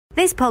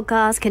This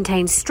podcast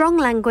contains strong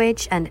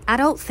language and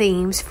adult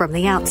themes from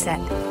the outset.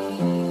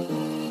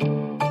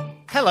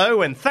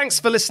 Hello, and thanks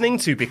for listening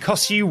to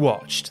Because You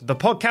Watched, the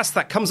podcast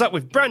that comes up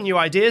with brand new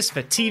ideas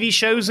for TV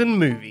shows and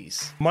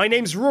movies. My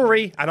name's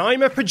Rory, and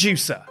I'm a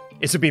producer.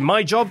 It would be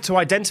my job to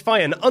identify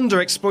an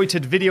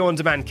underexploited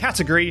video-on-demand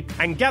category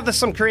and gather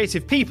some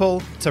creative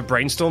people to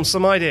brainstorm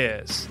some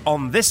ideas.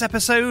 On this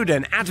episode,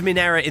 an admin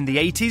error in the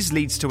 80s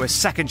leads to a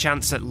second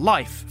chance at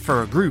life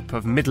for a group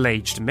of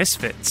middle-aged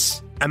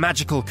misfits. A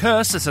magical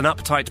curse at an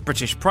uptight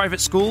British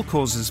private school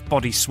causes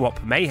body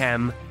swap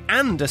mayhem,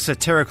 and a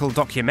satirical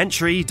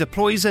documentary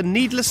deploys a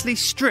needlessly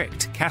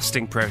strict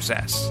casting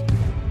process.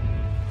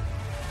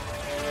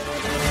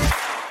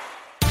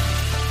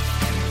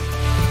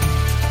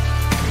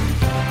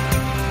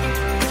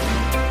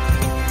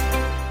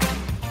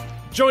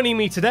 Joining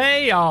me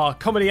today are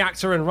comedy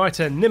actor and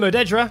writer Nimmo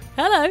Dedra.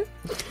 Hello.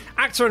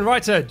 Actor and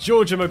writer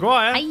Georgia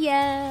Maguire.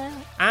 Hiya.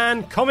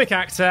 And comic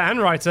actor and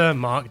writer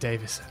Mark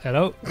Davison.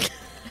 Hello.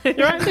 You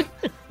right?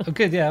 I'm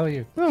good, yeah, how are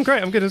you? Oh, I'm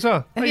great, I'm good as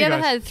well. Have you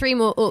ever heard 3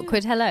 more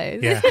awkward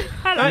hellos? Yeah.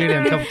 Really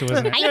uncomfortable,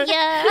 isn't it?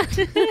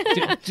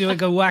 Hiya. Do I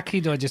go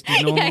wacky? Do I just do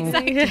normal? Yeah,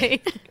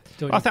 exactly.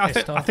 Do I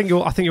think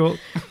you're.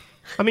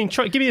 I mean,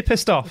 give me a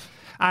pissed off.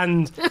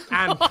 And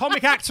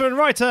comic actor and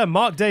writer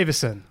Mark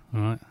Davison. All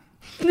right.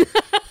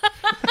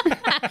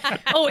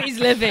 Oh, he's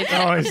livid.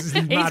 Oh, he's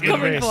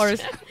coming for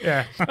us.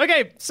 Yeah.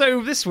 Okay,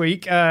 so this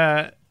week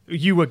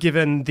you were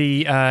given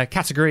the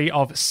category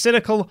of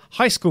cynical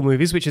high school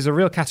movies, which is a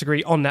real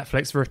category on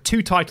Netflix. There are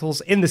 2 titles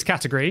in this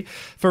category.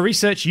 For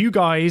research, you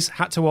guys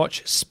had to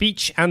watch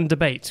Speech and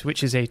Debate,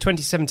 which is a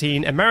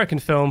 2017 American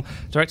film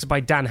directed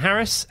by Dan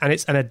Harris, and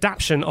it's an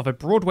adaptation of a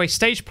Broadway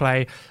stage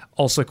play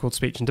also called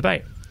Speech and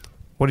Debate.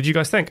 What did you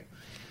guys think?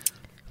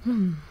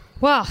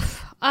 Well,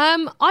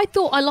 I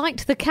thought I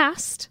liked the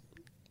cast.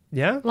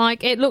 Yeah?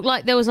 Like, it looked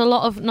like there was a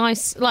lot of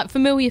nice, like,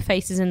 familiar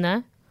faces in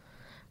there.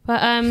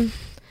 But,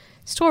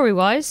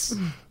 story-wise...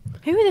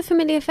 Who are the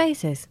familiar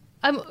faces?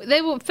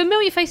 They were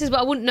familiar faces, but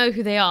I wouldn't know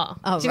who they are.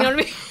 Oh, do you know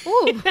what I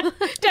mean?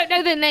 Don't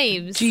know their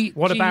names.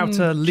 What about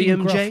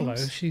Liam Gruffalo?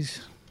 James?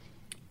 She's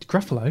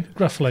Gruffalo?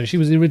 She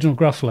was the original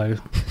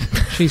Gruffalo.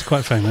 She's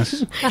quite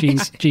famous.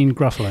 Jean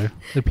Gruffalo,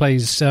 who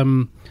plays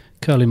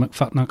Curly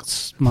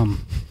McFutnuck's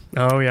mum.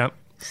 Oh, yeah.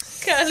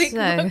 Curly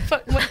Yeah.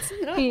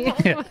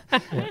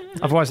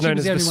 Otherwise known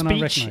was as the the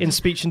only one I Speech in recognised.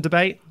 Speech and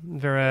Debate.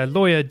 They're a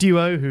lawyer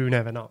duo who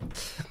never not.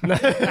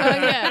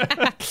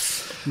 yeah.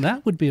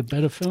 That would be a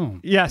better film.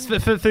 Yes,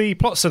 but for the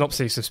plot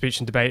synopsis of Speech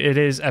and Debate, it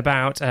is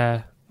about,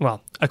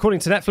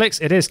 according to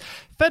Netflix, it is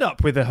fed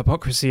up with the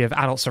hypocrisy of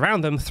adults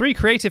around them, 3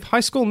 creative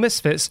high school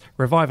misfits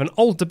revive an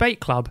old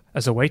debate club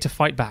as a way to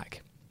fight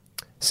back.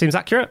 Seems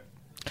accurate?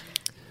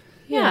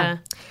 Yeah.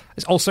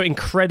 It's also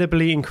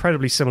incredibly,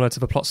 incredibly similar to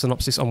the plot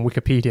synopsis on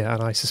Wikipedia,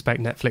 and I suspect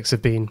Netflix have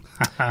been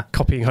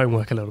copying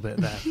homework a little bit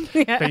there.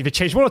 Yeah. They've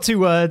changed 1 or 2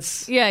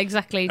 words. Yeah,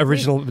 exactly. The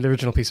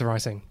original piece of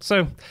writing.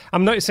 So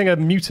I'm noticing a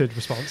muted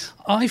response.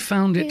 I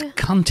found it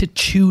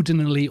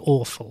contitudinally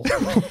awful.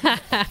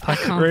 I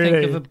can't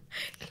think of a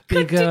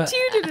bigger...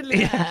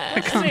 Contitudinally. I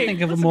can't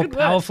think of a more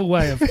powerful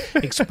way of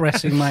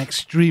expressing my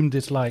extreme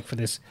dislike for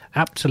this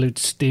absolute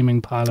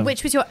steaming pile of...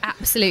 Which was your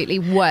absolutely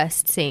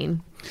worst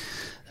scene?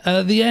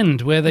 The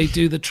end, where they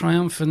do the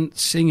triumphant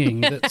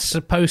singing that's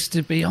supposed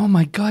to be, oh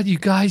my God, you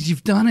guys,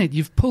 you've done it.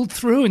 You've pulled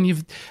through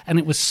and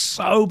it was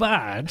so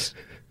bad.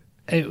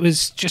 It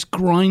was just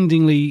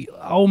grindingly,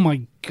 oh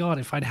my God,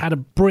 if I'd had a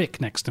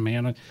brick next to me,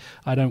 and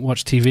I don't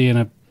watch TV in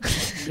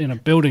a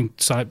building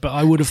site, but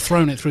I would have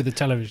thrown it through the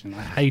television.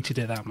 I hated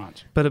it that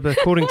much. But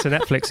according to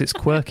Netflix, it's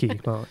quirky,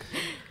 Mark.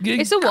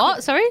 It's a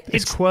what? Sorry?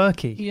 It's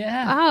quirky.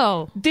 Yeah.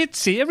 Oh.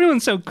 Ditzy.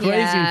 Everyone's so crazy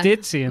Yeah.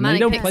 ditzy, and Manic they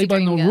don't pixie play by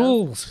dream the girl.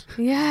 rules.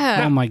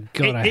 Yeah. Oh my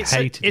God, I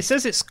hate it. It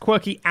says it's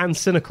quirky and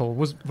cynical.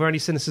 Was there any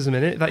cynicism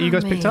in it that you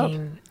guys picked up?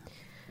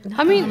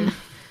 I mean,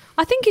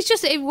 I think it's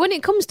just when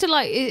it comes to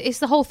like it's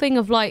the whole thing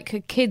of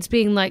like kids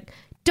being like,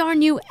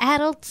 darn you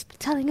adults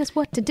telling us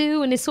what to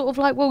do, and it's sort of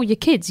like, well, you're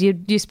kids,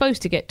 you're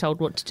supposed to get told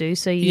what to do,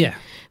 so Yeah.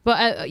 But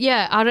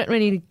I don't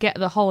really get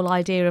the whole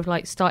idea of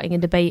like starting a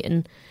debate,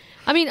 and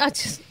I mean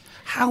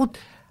How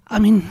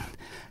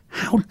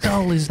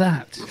dull is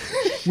that?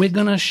 We're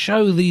going to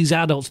show these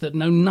adults that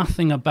know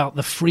nothing about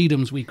the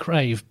freedoms we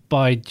crave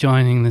by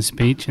joining the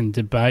Speech and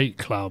Debate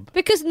Club.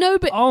 because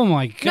Oh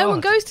my God. no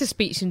one goes to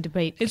speech and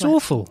debate. It's club.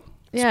 awful.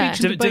 Yeah.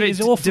 Speech and debate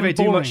is awful. Do they and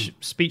do boring. much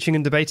speeching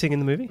and debating in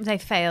the movie? They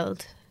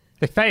failed.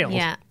 They failed.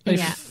 Yeah. They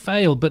yeah.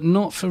 fail, but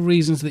not for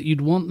reasons that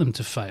you'd want them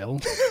to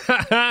fail.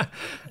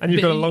 And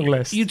you've got a long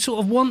list. You'd sort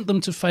of want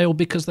them to fail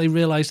because they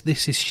realise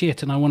this is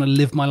shit and I want to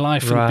live my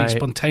life and Right. be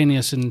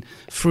spontaneous and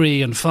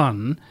free and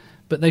fun.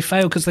 But they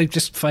fail because they've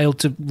just failed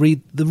to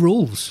read the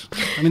rules.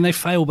 I mean, they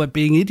fail by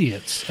being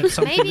idiots at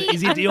something Maybe- that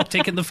is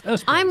idiotic in the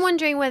first place. I'm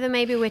wondering whether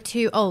maybe we're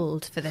too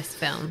old for this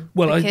film.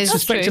 Well, I because-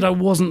 suspected I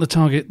wasn't the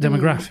target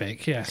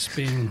demographic, yes,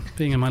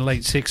 being in my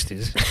late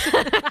 60s.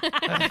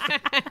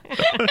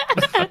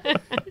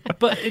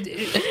 But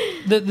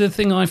the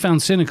thing I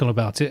found cynical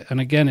about it, and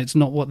again, it's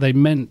not what they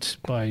meant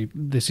by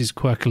this is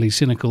quirkily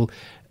cynical,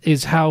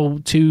 is how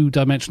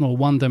two-dimensional,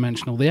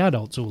 one-dimensional the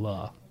adults all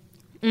are.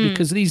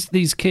 Because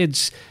these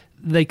kids,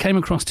 they came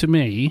across to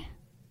me,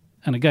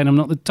 and again, I'm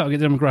not the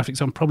target demographic,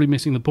 so I'm probably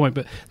missing the point,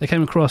 but they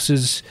came across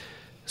as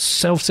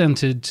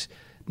self-centered,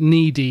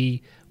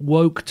 needy,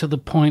 woke to the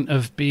point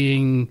of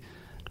being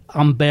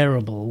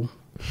unbearable.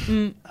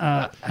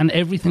 And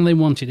everything they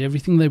wanted,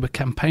 everything they were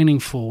campaigning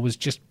for was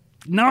just,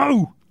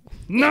 no,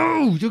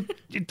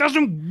 it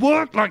doesn't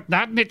work like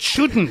that, and it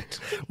shouldn't.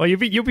 Well,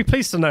 you'll be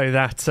pleased to know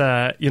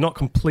that you're not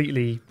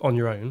completely on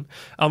your own.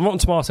 On Rotten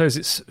Tomatoes,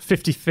 it's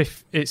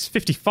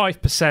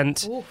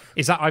 55%. Oof.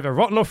 Is that either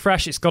rotten or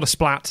fresh? It's got a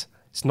splat.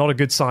 It's not a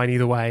good sign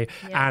either way.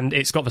 Yeah. And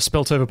it's got the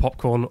spilt over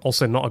popcorn,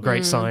 also not a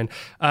great sign.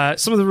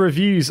 Some of the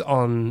reviews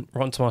on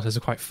Rotten Tomatoes are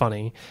quite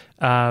funny.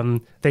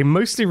 They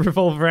mostly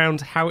revolve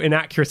around how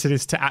inaccurate it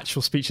is to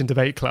actual speech and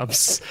debate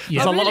clubs.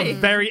 Yeah. There's a lot of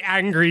very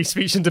angry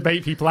speech and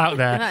debate people out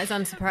there. That is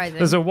unsurprising.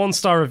 There's a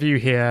 1-star review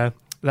here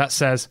that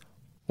says,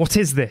 "What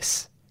is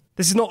this?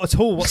 This is not at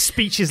all what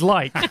speech is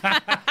like.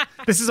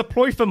 This is a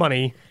ploy for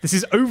money. This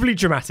is overly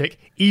dramatic,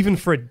 even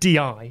for a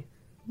DI.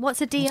 What's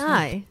a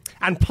DI?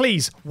 And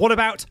please, what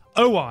about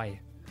OI,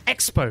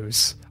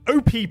 Expos,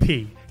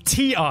 OPP,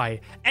 TI,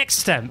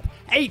 Extemp,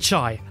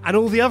 HI, and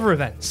all the other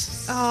events?"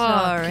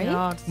 Sorry.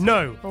 God.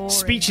 No, Boring.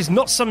 speech is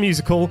not some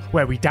musical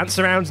where we dance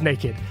around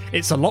naked.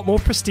 It's a lot more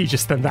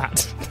prestigious than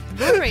that.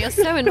 Rory, you're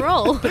so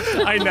enrolled.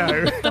 I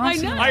know. I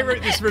know. I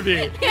wrote this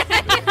review.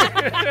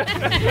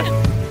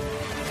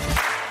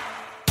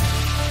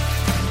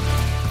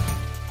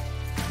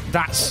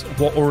 That's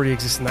what already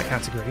exists in that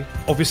category.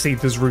 Obviously,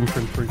 there's room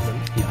for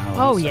improvement.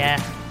 Oh, yeah.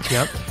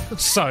 Yep.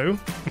 So,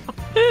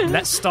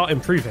 let's start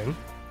improving.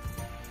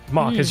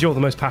 Mark, as you're the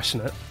most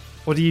passionate,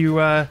 what do you?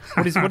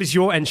 What is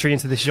your entry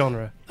into this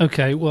genre?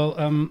 Okay,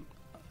 well,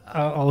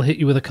 I'll hit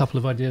you with a couple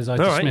of ideas I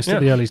dismissed right,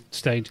 at the early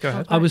stage. Go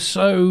ahead. I was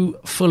so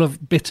full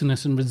of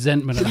bitterness and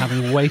resentment at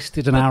having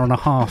wasted an hour and a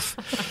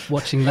half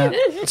watching that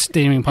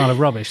steaming pile of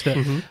rubbish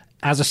that,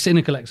 as a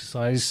cynical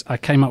exercise, I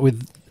came up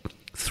with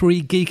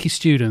 3 geeky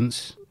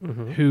students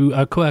who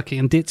are quirky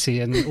and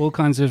ditzy and all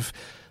kinds of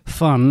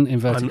fun,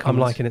 inverted commas. I'm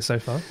liking it so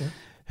far. Yeah.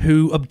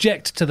 Who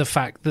object to the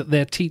fact that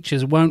their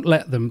teachers won't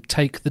let them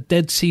take the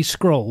Dead Sea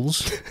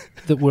Scrolls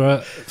that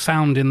were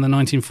found in the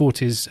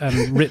 1940s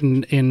and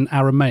written in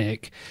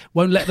Aramaic,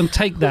 won't let them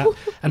take that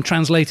and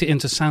translate it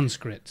into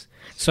Sanskrit.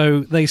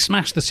 So they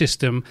smash the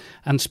system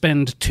and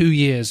spend 2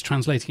 years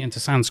translating it into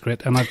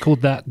Sanskrit, and I've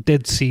called that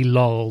Dead Sea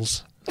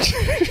Lols.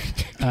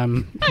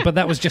 But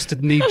that was just a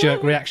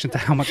knee-jerk reaction to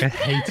how much I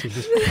hated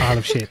this pile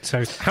of shit.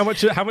 So How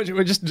much?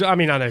 Just, I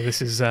mean, I know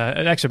this is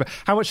an extra, but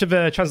how much of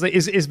a translate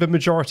is the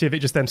majority of it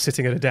just them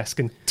sitting at a desk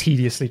and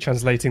tediously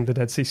translating the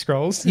Dead Sea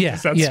Scrolls? yeah,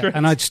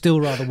 and I'd still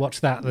rather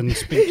watch that than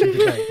speech and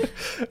debate.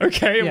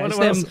 Okay, Yeah, what it's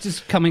else? them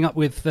just coming up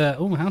with,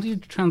 how do you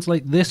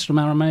translate this from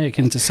Aramaic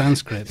into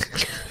Sanskrit?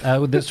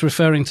 That's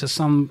referring to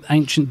some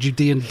ancient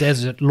Judean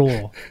desert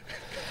law.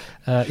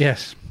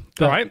 Yes.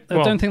 But All right, I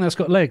don't think that's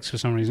got legs for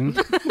some reason.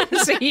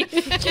 So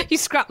you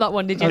scrapped that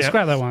one, did you? I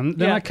scrapped that one.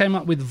 Then Yeah. I came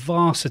up with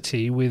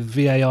Varsity with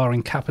VAR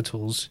in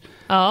capitals.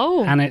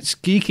 Oh. And it's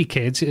geeky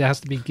kids. It has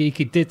to be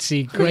geeky,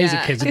 ditzy, crazy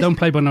Yeah. kids that don't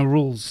play by no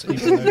rules,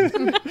 even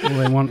though all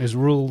they want is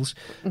rules.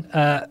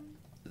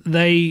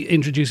 They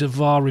introduce a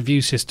VAR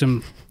review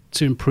system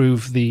to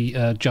improve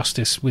the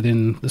justice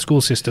within the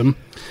school system.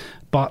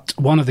 But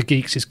one of the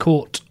geeks is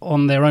caught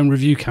on their own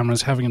review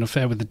cameras having an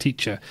affair with the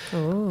teacher.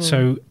 Oh.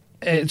 So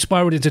it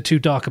spiraled into too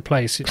dark a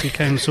place. It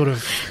became sort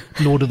of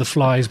Lord of the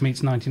Flies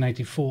meets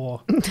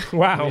 1984.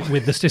 Wow,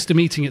 With the system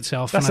eating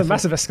itself. that's And a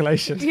massive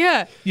escalation.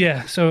 Yeah.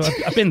 Yeah, so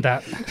I've been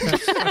that.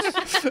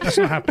 That's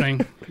not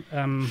happening.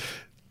 And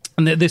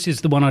this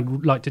is the one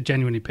I'd like to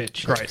genuinely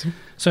pitch. Great.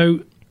 So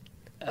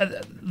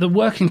the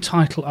working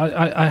title,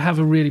 I have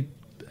a really...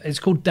 It's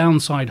called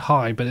Downside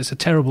High, but it's a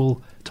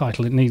terrible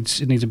title. It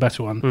needs a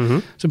better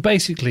one. So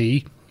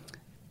basically,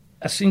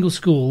 a single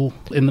school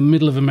in the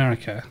middle of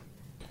America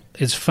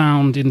is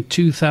found in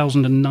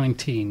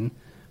 2019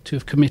 to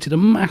have committed a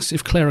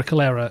massive clerical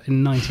error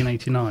in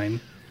 1989,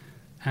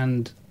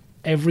 and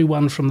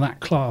everyone from that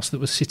class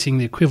that was sitting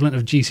the equivalent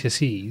of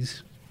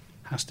GCSEs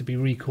has to be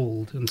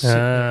recalled and sit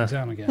the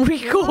exam again.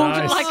 Recalled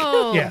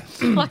Oh. Yeah,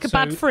 like a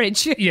bad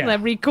fridge. yeah. They're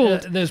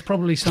recalled. There's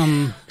probably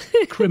some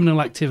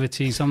criminal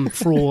activity, some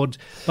fraud,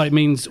 but it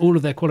means all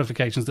of their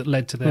qualifications that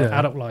led to their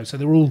adult lives. So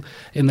they're all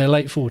in their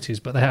late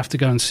 40s, but they have to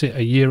go and sit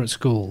a year at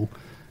school.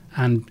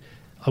 And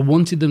I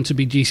wanted them to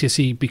be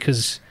GCSE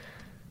because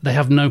they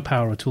have no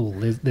power at all.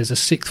 There's a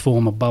sixth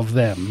form above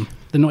them.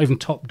 They're not even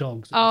top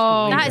dogs. At the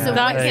Oh, school That is a either.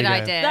 There you wicked go.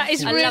 idea. That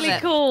is I really love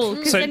it. cool.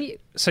 'Cause So, then you,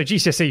 so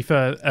GCSE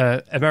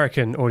for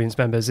American audience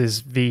members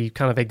is the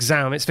kind of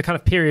exam. It's the kind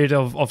of period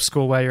of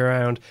school where you're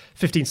around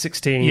 15,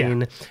 16,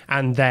 Yeah.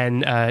 and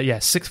then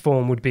sixth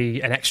form would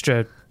be an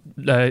extra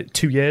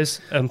 2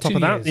 years on top 2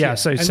 of that. years, Yeah, yeah.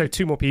 so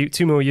And-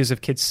 two more years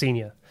of kids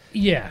senior.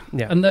 Yeah.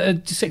 Yeah. And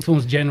the sixth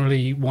forms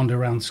generally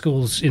wander around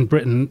schools in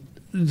Britain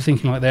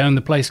thinking like they own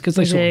the place, because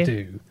they sort of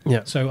do. do.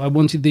 Yeah. So I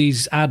wanted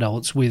these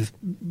adults with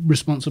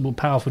responsible,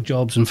 powerful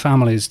jobs and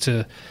families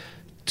to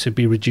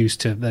be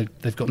reduced to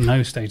they've got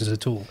no status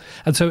at all.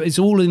 And so it's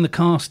all in the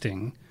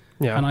casting.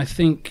 Yeah. And I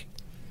think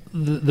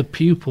the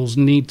pupils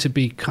need to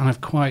be kind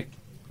of quite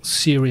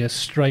serious,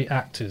 straight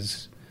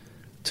actors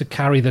to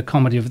carry the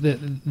comedy of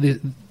the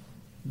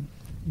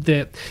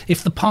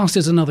if the past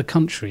is another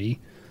country,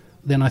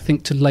 then I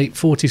think to late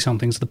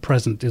 40-somethings, the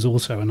present is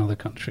also another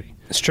country.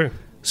 It's true.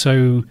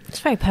 So It's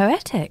very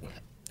poetic.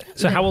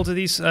 So how old are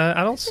these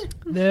adults?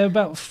 they're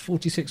about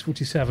 46,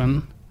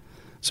 47.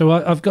 So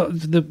I've got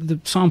the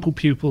sample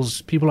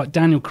pupils, people like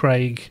Daniel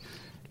Craig,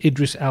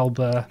 Idris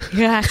Elba,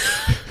 Yeah.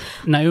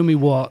 Naomi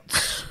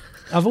Watts.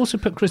 I've also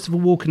put Christopher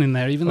Walken in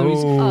there, even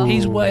though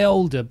he's way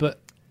older, but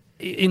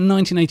in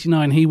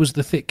 1989, he was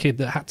the thick kid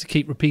that had to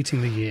keep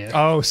repeating the year.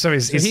 Oh, so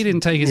So he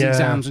didn't take his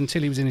exams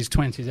until he was in his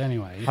 20s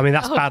anyway. I mean,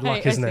 that's bad Okay,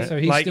 luck, isn't I it? see. So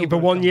he's Like, still but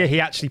gotta one come year back. he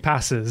actually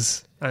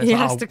passes. And He it's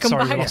like, has oh, to come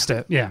sorry, back. we lost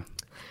it. Yeah.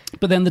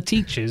 But then the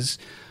teachers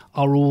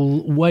are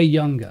all way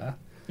younger.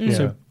 Yeah.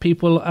 So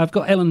people, I've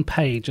got Ellen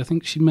Page. I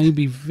think she may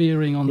be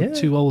veering on Yeah.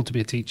 too old to be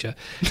a teacher.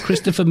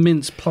 Christopher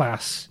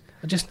Mintz-Plasse.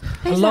 I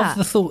Who's love that?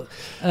 the thought.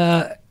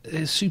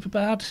 Is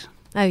Superbad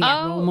Oh,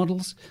 yeah. role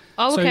models.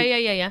 Oh, So,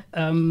 okay, yeah.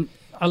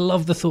 I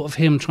love the thought of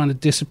him trying to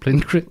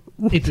discipline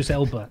Idris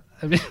Elba.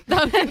 I mean,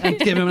 and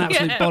give him an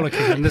absolute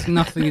bollocking, and there's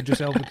nothing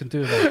Idris Elba can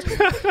do about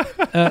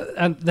it.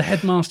 And the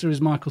headmaster is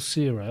Michael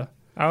Cera,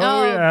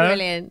 Oh, yeah.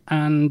 Brilliant.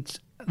 and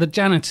the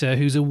janitor,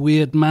 who's a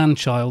weird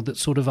man-child that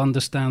sort of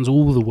understands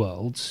all the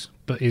worlds,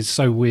 but is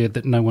so weird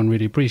that no one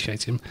really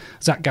appreciates him,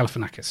 Zach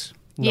Galifianakis.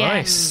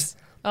 Nice.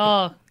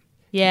 Oh,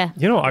 yeah.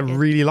 You know what? I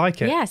really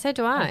like it. Yeah, so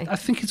do I. I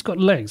think it's got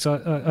legs. I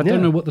Yeah.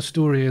 don't know what the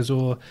story is,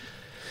 or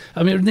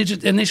I mean,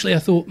 initially I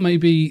thought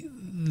maybe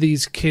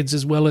these kids,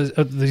 as well as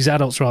these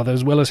adults, rather,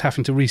 as well as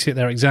having to resit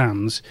their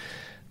exams,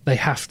 they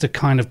have to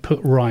kind of put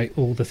right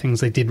all the things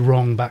they did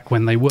wrong back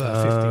when they were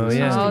 15.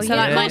 yeah. So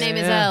like, yeah. my name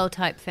is Earl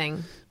type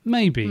thing.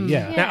 Maybe,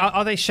 yeah. Now,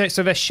 are they so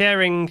they're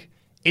sharing?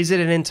 Is it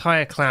an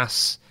entire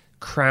class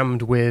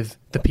crammed with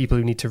the people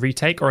who need to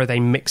retake, or are they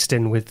mixed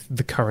in with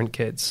the current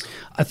kids?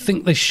 I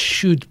think they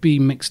should be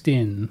mixed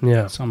in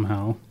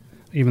somehow,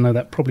 even though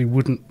that probably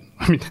wouldn't.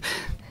 I mean,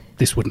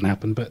 this wouldn't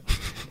happen, but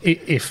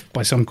if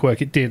by some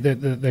quirk it did,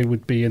 they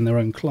would be in their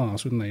own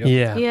class, wouldn't they?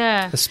 Yeah.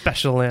 Yeah. The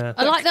special. Yeah.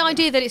 I like the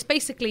idea that it's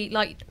basically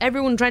like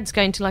everyone dreads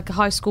going to like a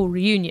high school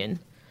reunion,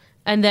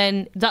 and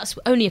then that's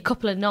only a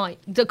couple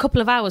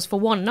of hours for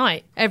one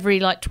night every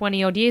like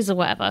 20 odd years or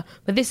whatever.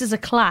 But this is a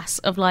class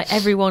of like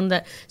everyone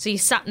that, so you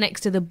sat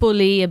next to the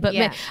bully. But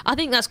Yeah. I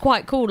think that's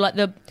quite cool. Like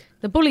the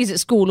bullies at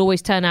school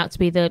always turn out to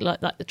be the like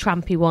the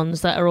trampy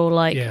ones that are all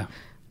like. Yeah.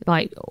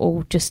 Like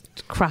all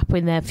just crap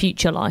in their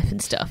future life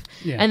and stuff,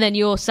 Yeah. and then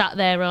you're sat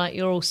there like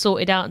you're all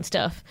sorted out and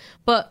stuff.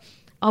 But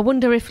I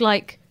wonder if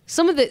like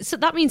some of the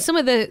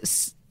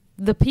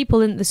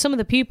people in some of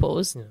the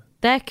pupils,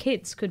 their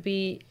kids could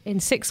be in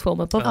sixth form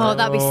above. Oh,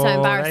 that'd be so there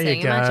embarrassing.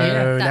 you go. Imagine.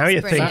 Now That's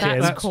you're brilliant.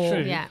 thinking. That's cool.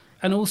 True. Yeah.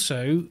 And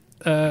also,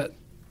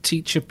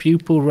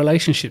 teacher-pupil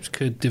relationships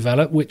could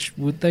develop. Which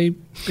would they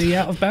be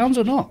out of bounds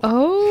or not?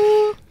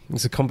 Oh,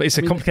 It's a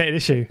complicated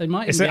issue. They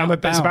might It's, be out of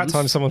it's about bounds.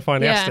 time someone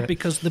finally Yeah. asked it.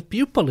 Because the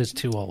pupil is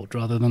too old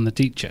rather than the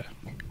teacher.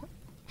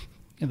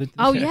 Yeah,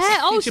 oh yeah.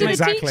 Oh, so the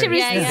Exactly. teacher is.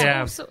 Yeah, yeah. Yeah.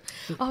 Also,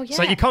 oh yeah.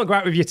 So you can't go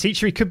out with your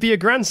teacher. He could be your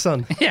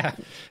grandson. Yeah.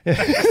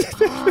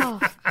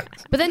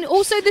 But then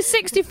also the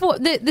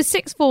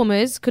sixth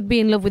formers could be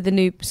in love with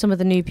some of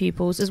the new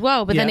pupils as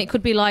well. But then Yeah. it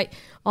could be like,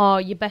 oh,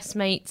 your best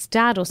mate's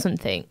dad or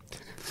something.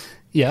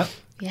 Yeah.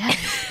 Yeah.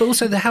 But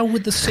also, how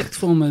would the sixth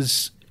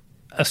formers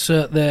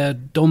assert their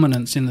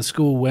dominance in the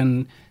school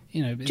when,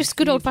 you know... Just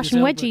good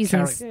old-fashioned wedgies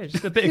and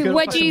Just a bit of good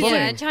Wedgies,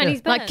 bullying.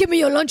 Chinese like, give me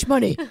your lunch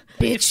money,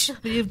 bitch.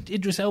 The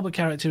Idris Elba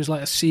character is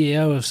like a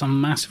CEO of some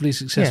massively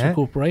successful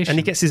corporation. And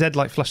he gets his head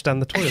like flushed down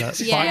the toilet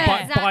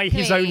Yeah, by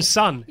his exactly. own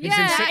son. He's in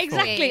Yeah, sixth form.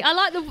 exactly. I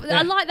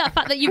like that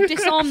fact that you've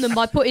disarmed them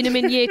by putting them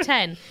in year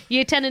 10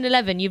 and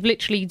 11. You've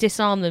literally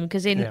disarmed them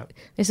because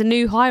it's a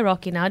new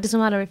hierarchy now. It doesn't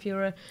matter if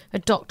you're a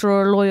doctor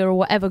or a lawyer or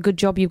whatever good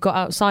job you've got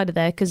outside of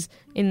there, because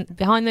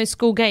behind those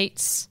school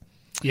gates,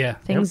 Yeah.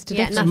 things to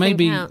Yeah, different. So nothing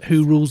maybe counts.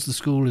 Who Rules the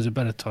School is a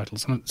better title,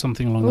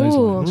 something along those Ooh.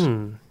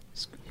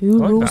 lines. Who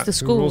Like rules that. the Who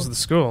school? rules the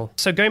school?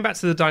 So going back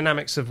to the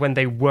dynamics of when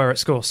they were at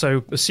school,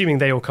 so assuming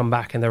they all come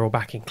back and they're all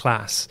back in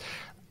class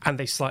and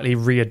they slightly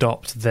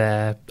readopt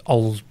their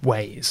old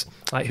ways,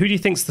 like who do you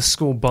think's the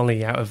school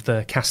bully out of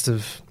the cast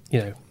of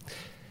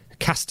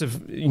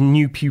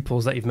new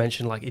pupils that you've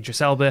mentioned, like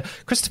Idris Elba,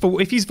 Christopher?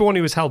 If he's the one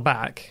who was held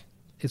back,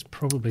 It's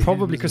probably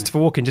him, isn't Christopher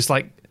Walken, just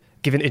like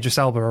giving Idris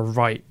Elba a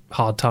right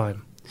hard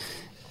time.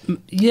 it?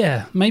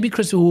 Yeah, maybe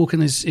Christopher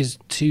Walken is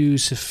too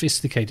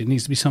sophisticated.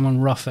 Needs to be someone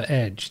rougher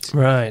edged.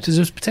 Right. So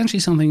there's potentially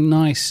something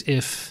nice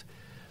if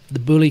the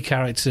bully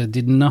character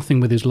did nothing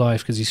with his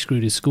life because he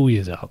screwed his school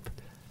years up.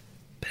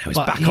 It was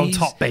But back on he's-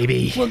 top,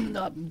 baby.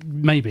 Well,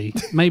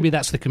 maybe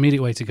that's the comedic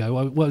way to go.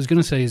 What I was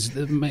going to say is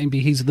that maybe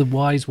he's the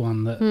wise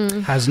one that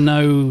has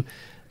no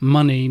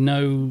money,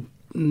 no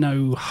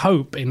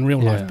hope in real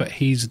life, Yeah. but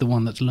he's the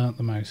one that's learnt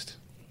the most.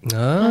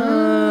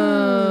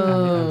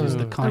 And is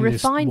the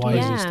kindest, refined one.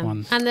 wisest Yeah.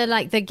 one.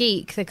 And the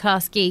geek, the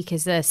class geek,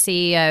 is the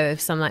CEO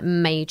of some like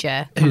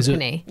major Who's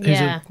company. who's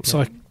Yeah.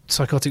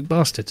 psychotic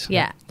bastard.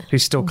 Yeah. Who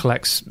still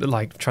collects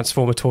like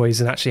Transformer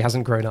toys and actually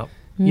hasn't grown up.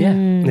 Yeah.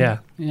 Yeah.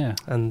 Yeah.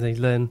 And they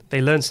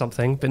learn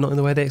something, but not in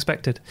the way they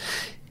expected.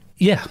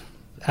 Yeah.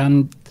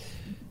 And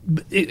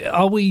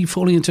are we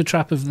falling into a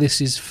trap of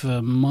this is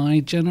for my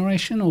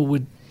generation, or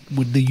would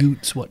the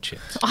Utes watch it?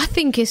 I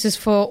think this is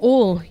for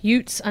all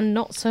Utes and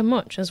not so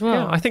much as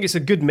well. Yeah, I think it's a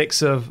good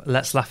mix of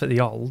let's laugh at the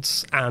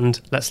olds and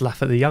let's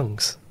laugh at the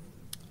youngs.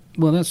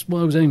 Well, that's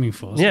what I was aiming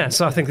for. Yeah,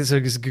 so I think it's a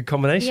good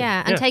combination.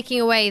 Yeah, and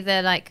taking away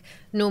the like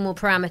normal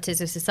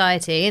parameters of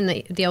society, and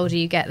the older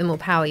you get, the more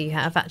power you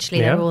have. Actually,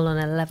 Yeah. they're all on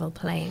a level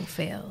playing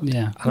field.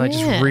 Yeah. And I just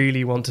Yeah.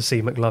 really want to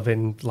see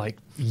McLovin like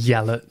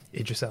yell at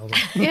Idris Elba.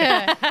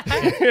 Yeah,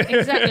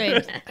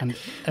 exactly. And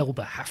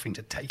Elba having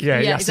to take it. Yeah,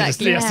 Yeah, he has to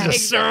exactly. just, he has to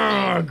just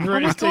Oh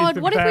grit my his teeth god,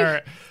 and what bear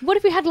it.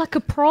 if we had like a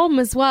prom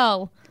as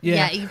well?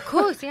 Yeah, of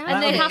course. Yeah,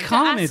 And they have to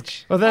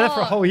carnage. Well, they're there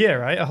for a whole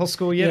year, right? A whole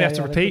school year. They have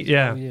to repeat.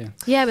 Yeah.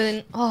 Yeah, but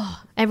then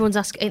everyone's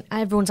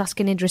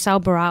asking Idris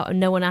Elba out, and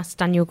no one asked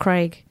Daniel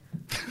Craig.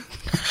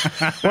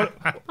 I'll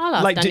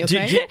ask Like, Daniel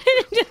Craig.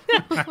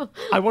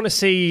 I want to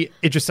see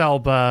Idris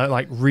Elba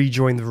like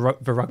rejoin the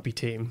rugby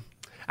team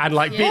and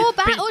like Or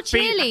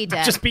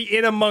cheerleader. just be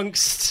in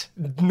amongst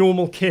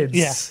normal kids.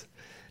 Yeah.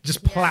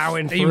 Just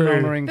ploughing Steam through.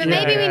 rollering. But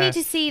maybe we need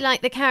to see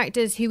like the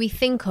characters who we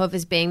think of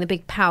as being the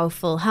big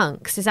powerful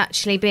hunks as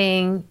actually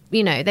being,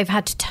 they've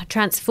had to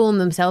transform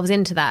themselves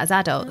into that as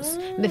adults.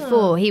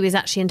 Before he was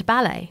actually into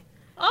ballet.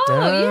 Oh He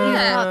was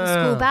yeah. part of the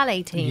school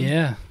ballet team.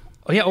 Yeah.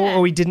 Oh yeah,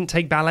 or he didn't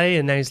take ballet,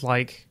 and now he's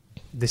like,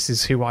 "This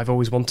is who I've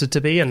always wanted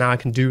to be, and now I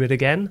can do it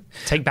again."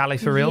 Take ballet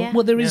for real. Yeah.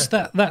 Well, there is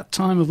that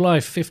time of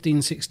life,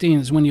 15, 16,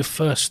 is when you're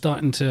first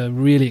starting to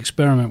really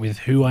experiment with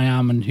who I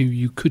am and who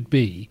you could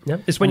be. Yeah,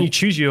 it's when you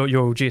choose your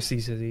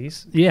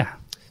GCSEs. Yeah.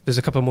 There's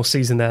a couple more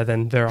C's in there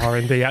than there are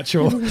in the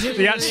actual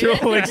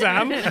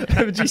exam,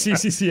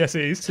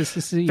 GCSEs. Just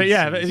to see. But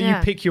yeah, Yeah.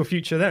 you pick your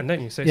future then,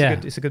 don't you? So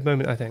it's a good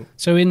moment, I think.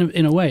 So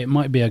in a way, it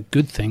might be a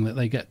good thing that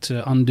they get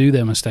to undo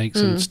their mistakes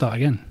and start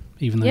again,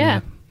 even though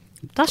Yeah.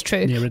 they're That's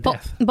true. near a but,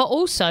 death. but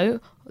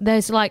also,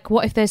 there's like,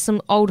 what if there's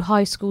some old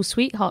high school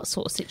sweetheart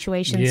sort of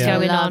situations Yeah.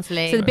 going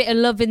Lovely. on? So a bit of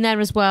love in there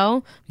as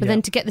well. But Yeah.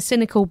 then to get the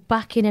cynical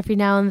back in every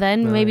now and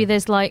then, maybe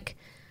there's like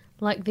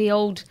the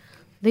old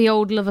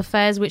love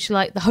affairs, which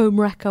like the home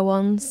wrecker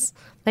ones.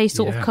 They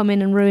sort of Yeah. come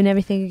in and ruin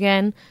everything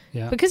again.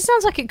 Yeah. Because it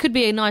sounds like it could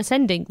be a nice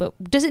ending, but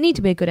does it need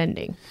to be a good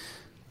ending?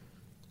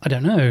 I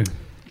don't know.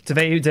 Do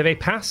they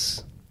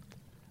pass?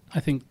 I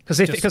think Because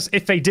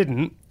if they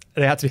didn't,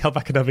 they had to be held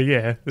back another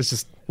year. It's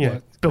just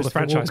build a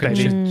franchise, Walken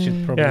baby.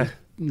 should probably Yeah.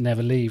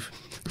 never leave.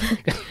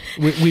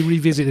 we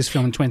revisit this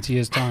film in 20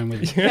 years' time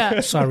with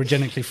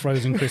cryogenically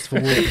frozen Christopher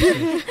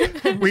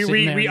Walken. We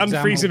Sitting there in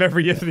unfreeze exam him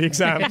every year for the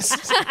exams.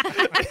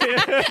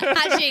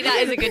 Actually, that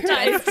is a good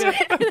time.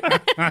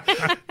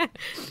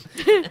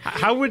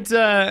 How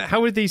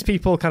would these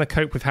people kind of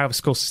cope with how the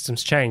school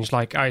system's changed?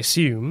 Like, I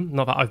assume,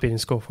 not that I've been in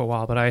school for a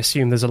while, but I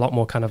assume there's a lot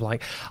more kind of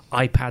like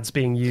iPads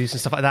being used and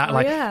stuff like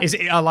that. Is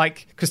it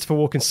like Christopher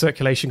Walken's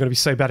circulation going to be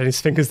so bad in his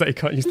fingers that he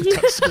can't use the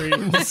touch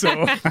screens?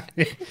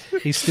 Or...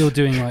 He's still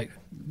doing like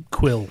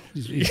quill.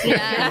 He's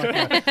got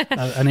like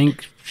an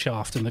ink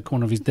shaft in the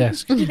corner of his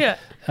desk. Yeah.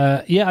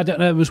 I don't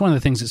know. It was one of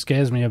the things that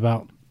scares me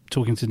about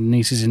talking to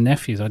nieces and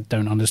nephews. I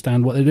don't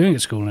understand what they're doing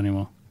at school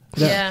anymore.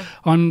 Yeah.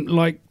 I'm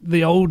like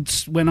the old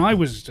when I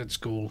was at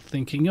school,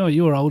 thinking, "Oh,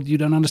 you're old. You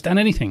don't understand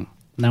anything."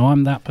 Now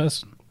I'm that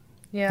person.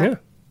 Yeah.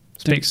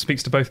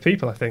 Speaks to both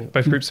people, I think.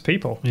 Both groups of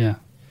people. Yeah.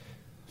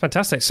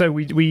 Fantastic. So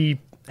we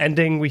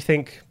ending, we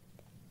think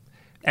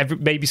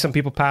maybe some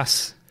people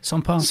pass.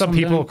 Some parts. Some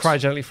people don't.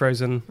 cryogenically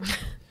frozen.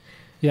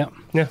 Yeah.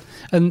 Yeah.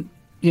 And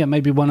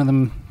maybe one of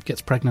them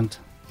gets pregnant.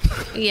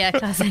 Yeah,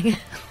 classic.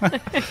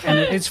 And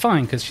it's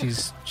fine because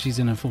she's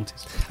in her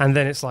 40s. And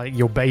then it's like,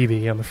 your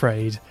baby, I'm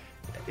afraid,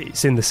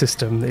 it's in the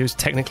system. It was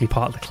technically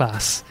part of the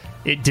class.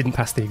 It didn't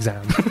pass the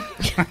exam.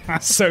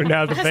 So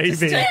now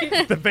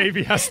the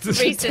baby has to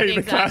Resit take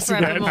the class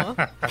again.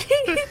 forevermore.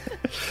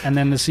 And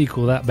then the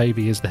sequel, that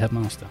baby is the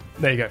headmaster.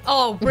 There you go.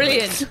 Oh,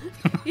 brilliant.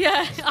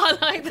 Yeah, I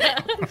like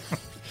that.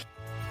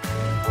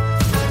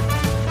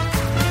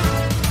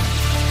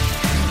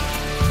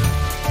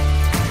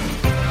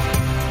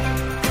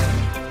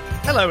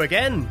 Hello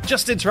again.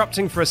 Just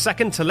interrupting for a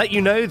second to let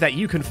you know that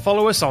you can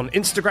follow us on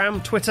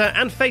Instagram, Twitter,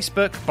 and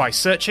Facebook by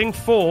searching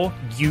for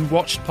You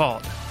Watched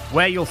Pod,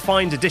 where you'll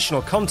find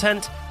additional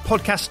content,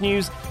 podcast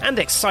news, and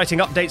exciting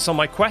updates on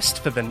my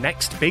quest for the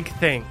next big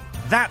thing.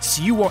 That's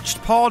You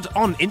Watched Pod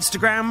on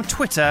Instagram,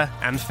 Twitter,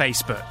 and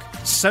Facebook.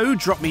 So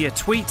drop me a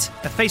tweet,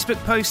 a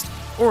Facebook post,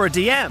 or a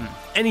DM.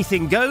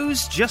 Anything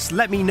goes, just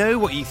let me know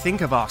what you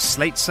think of our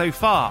slate so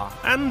far,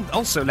 and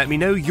also let me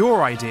know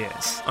your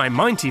ideas. I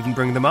might even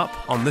bring them up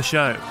on the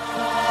show.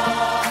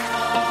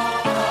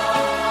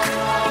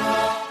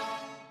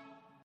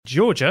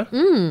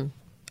 Georgia,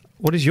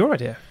 what is your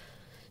idea?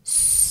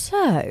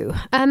 So,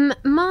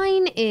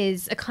 mine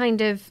is a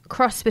kind of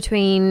cross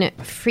between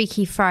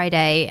Freaky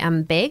Friday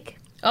and Big.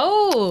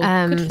 Oh,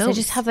 good So films.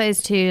 just have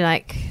those two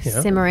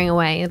simmering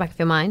away in the back of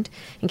your mind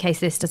in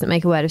case this doesn't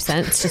make a word of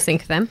sense. Just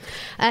think of them.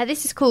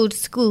 This is called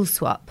School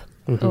Swap.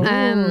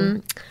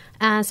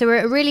 So we're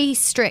at a really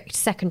strict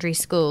secondary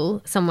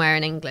school somewhere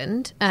in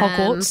England.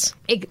 Hogwarts?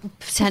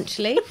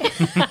 Potentially.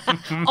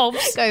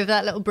 Go over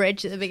that little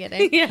bridge at the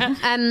beginning. Yeah.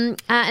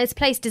 It's a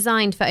place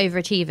designed for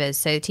overachievers,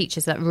 so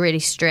teachers are really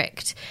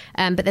strict.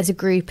 But there's a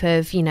group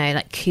of,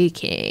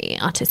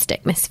 kooky,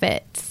 artistic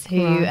misfits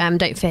who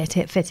don't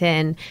fit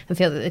in and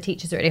feel that the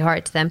teachers are really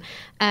horrid to them.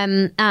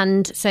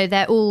 And so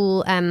they're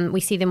all,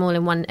 we see them all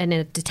in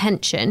a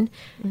detention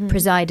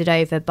presided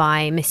over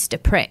by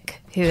Mr. Prick,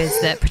 who is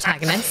the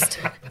protagonist.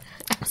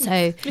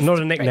 So Not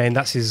a nickname,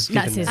 that's his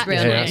given that's his name.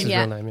 real Yeah, name. that's his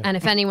real name, yeah. And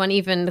if anyone,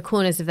 even the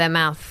corners of their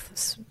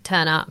mouths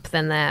turn up,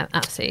 then they're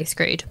absolutely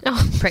screwed.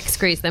 Prick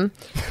screws them.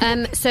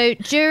 So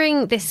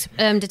during this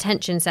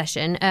detention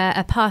session,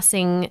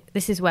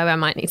 this is where I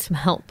might need some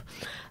help.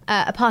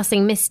 A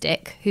passing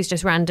mystic who's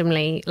just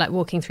randomly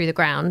walking through the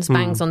grounds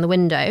bangs on the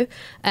window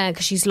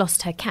because she's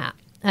lost her cat.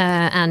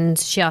 And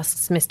she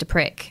asks Mr.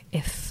 Prick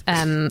if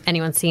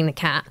anyone's seen the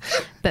cat.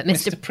 But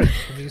Mr. Mr. Prick,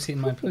 have you seen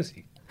my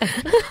pussy?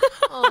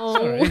 Oh.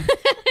 Sorry.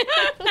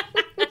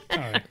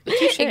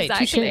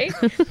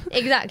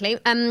 Exactly.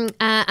 And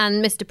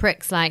Mr.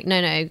 Prick's like,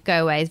 no,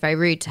 go away. He's very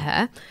rude to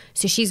her.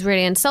 So she's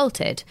really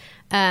insulted.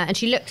 And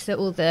she looks at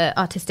all the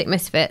artistic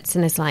misfits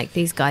and is like,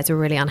 these guys are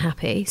really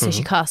unhappy. So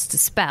she casts a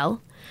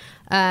spell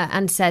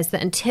and says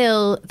that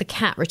until the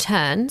cat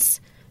returns,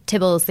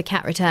 Tibbles, the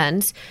cat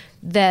returns,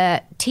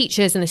 the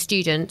teachers and the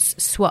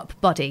students swap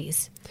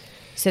bodies.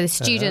 So the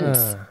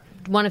students...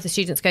 One of the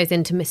students goes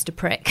into Mr.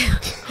 Prick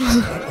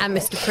and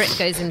Mr. Prick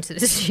goes into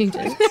the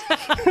student.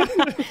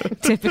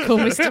 Typical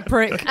Mr.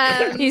 Prick.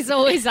 He's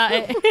always at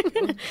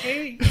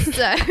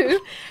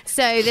it.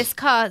 So this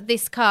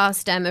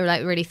cast are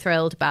really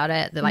thrilled about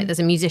it. They're there's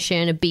a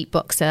musician, a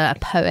beatboxer, a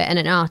poet and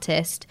an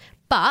artist.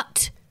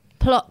 But,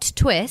 plot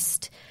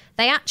twist,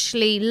 they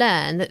actually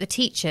learn that the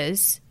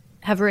teachers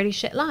have really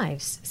shit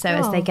lives. So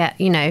as they get,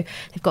 they've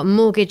got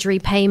mortgage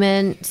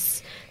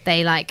repayments,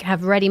 they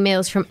have ready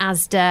meals from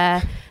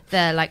Asda.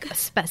 They're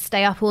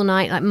stay up all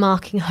night,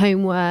 marking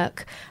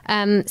homework.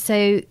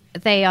 So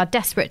they are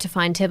desperate to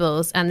find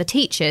Tibbles, and the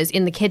teachers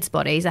in the kids'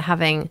 bodies are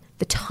having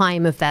the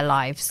time of their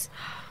lives.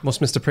 What's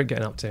Mr. Prick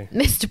getting up to?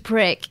 Mr.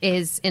 Prick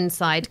is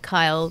inside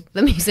Kyle,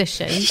 the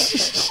musician.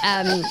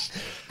 And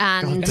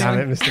God damn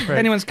it, Mr. If Prick.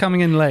 anyone's coming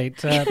in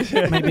late,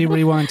 maybe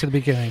rewind to the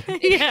beginning.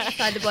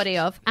 inside the body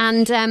of.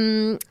 And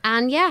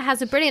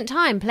has a brilliant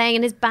time playing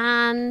in his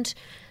band.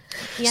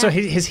 Yeah. So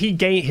has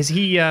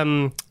he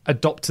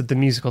adopted the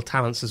musical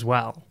talents as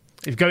well?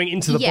 If going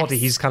into the body,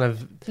 he's kind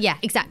of... Yeah,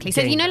 exactly.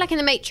 So in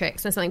The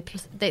Matrix, when something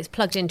that's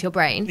plugged into your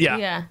brain.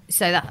 Yeah.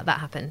 So that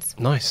happens.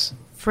 Nice.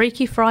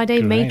 Freaky Friday,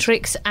 Great.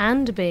 Matrix,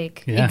 and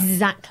Big. Yeah,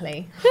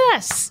 Exactly.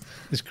 Yes.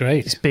 it's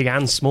great. It's big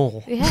and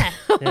small. Yeah,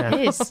 Yeah.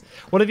 it is.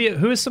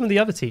 Who are some of the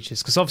other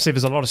teachers? Because obviously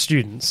there's a lot of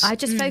students. I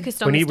just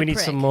focused on we Mr. need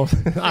Prick. some more.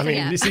 I mean,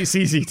 Yeah. it's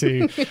easy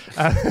to...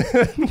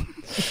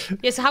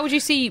 Yeah, so how would you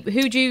see,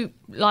 who do you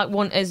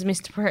want as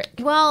Mr. Prick?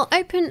 Well,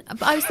 I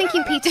was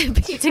thinking Peter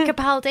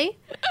Capaldi.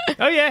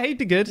 Oh, yeah, he'd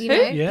be good. You know,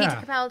 Yeah.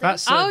 Peter Capaldi.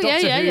 That's Oh, yeah,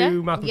 Doctor yeah, Who, yeah.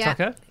 Malcolm Yeah.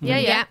 Tucker.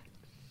 Yeah.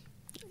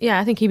 Yeah,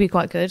 I think he'd be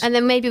quite good. And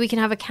then maybe we can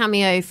have a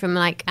cameo from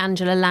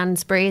Angela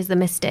Lansbury as the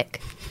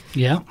mystic.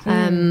 Yeah.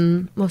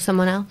 Or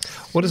someone else.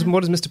 What does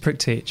Mr. Prick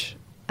teach?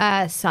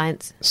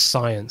 Science.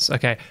 Science.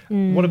 Okay.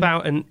 What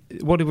about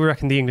what do we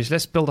reckon the English?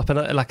 Let's build up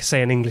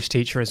an English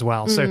teacher as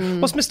well. So,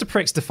 what's Mr.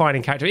 Prick's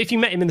defining character? If you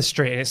met him in the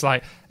street and it's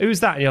like, who's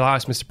that? And you're like, oh,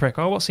 it's Mr. Prick.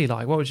 Oh, what's he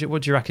like? What do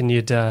you reckon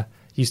you'd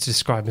use to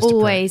describe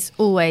Mr. Prick?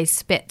 Always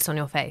spits on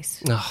your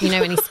face. Oh. You know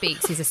when he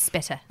speaks, he's a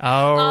spitter.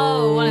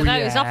 Oh, one of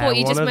those. yeah, I thought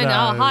you one just of meant,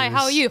 oh, hi, those.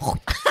 how are you?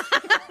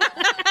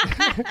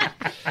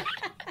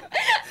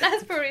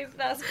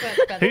 That's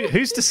better.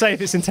 Who's to say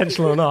if it's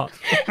intentional or not?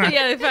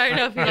 Yeah, fair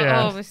enough. You're like,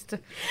 Yeah.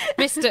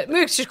 oh,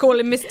 we should call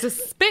him Mr.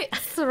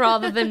 Spitz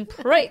rather than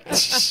Prick.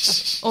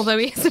 Although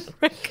he is a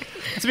prick.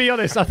 To be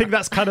honest, I think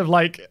that's kind of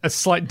like a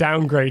slight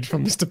downgrade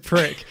from Mr.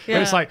 Prick. Yeah.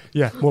 When it's like,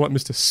 more like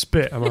Mr.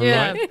 Spit, am I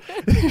Yeah. right?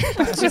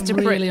 That's Mr. a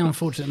Prick. really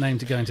unfortunate name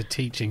to go into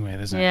teaching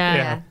with, isn't it?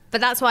 Yeah.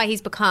 But that's why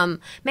he's become...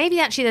 Maybe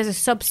actually there's a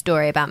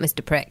sub-story about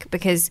Mr. Prick,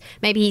 because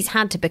maybe he's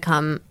had to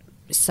become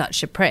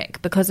such a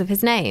prick because of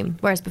his name,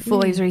 whereas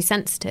before he was really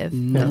sensitive.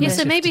 Yeah,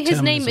 so maybe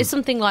his name Determinism. is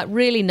something like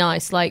really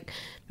nice, like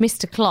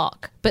Mr.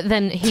 Clark, but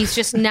then he's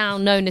just now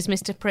known as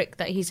Mr. Prick,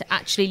 that he's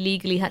actually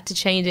legally had to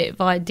change it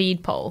via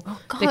deed poll. Oh,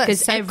 God, because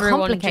it's so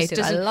everyone complicated.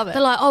 just I doesn't- love it.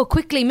 They're like, oh,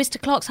 quickly,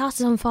 Mr. Clark's house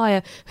is on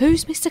fire.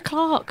 Who's Mr.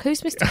 Clark?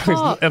 Who's Mr.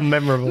 Clark?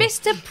 Memorable.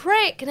 Mr.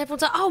 Prick. And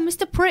everyone's like, oh,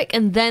 Mr. Prick.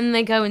 And then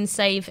they go and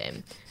save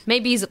him.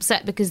 Maybe he's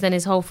upset because then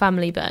his whole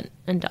family burnt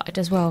and died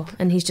as well.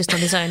 And he's just on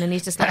his own. And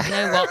he's just like, you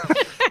know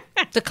what?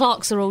 The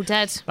Clarks are all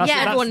dead.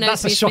 Everyone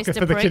knows that's a me as shocker Mr.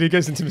 for the Prick. kid who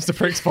goes into Mr.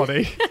 Prick's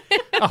body.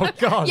 Oh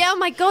God. Yeah, oh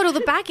my God, all the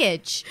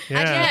baggage. Yeah.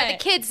 And Yeah. the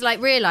kids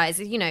like realise,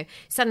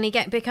 suddenly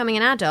becoming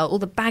an adult, all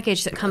the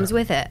baggage that comes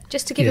with it.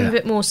 Just to give him a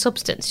bit more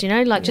substance,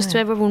 like just so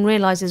everyone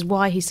realises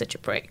why he's such a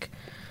prick.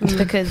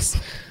 Because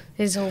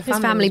his whole His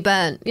family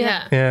burnt.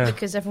 Yeah.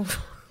 Because everyone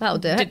That'll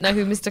do it. didn't know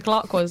who Mr.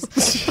 Clark was.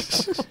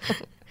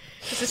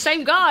 It's the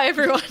same guy,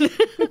 everyone.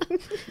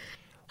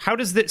 How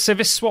does this? So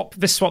this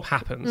swap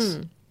happens.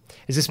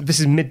 This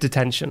is mid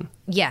detention?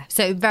 Yeah,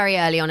 so very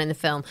early on in the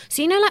film.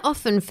 So like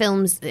often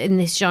films in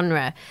this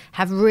genre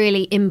have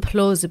really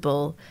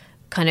implausible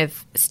kind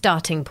of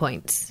starting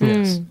points.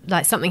 Yes.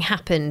 Like something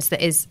happens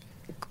that is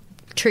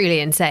truly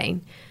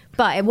insane,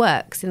 but it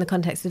works in the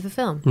context of the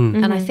film.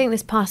 And I think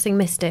this passing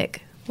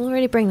mystic will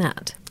really bring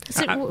that.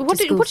 So what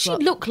does she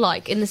look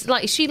like in this?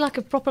 Like, is she like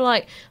a proper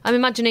I'm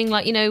imagining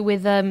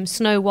with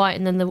Snow White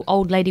and then the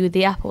old lady with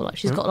the apple. Like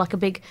she's got like a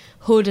big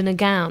hood and a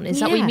gown.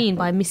 Is that what you mean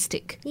by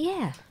mystic?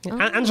 Yeah.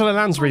 Angela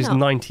Lansbury is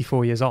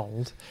 94 years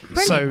old,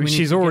 so We need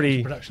she's to get already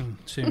into production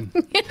soon.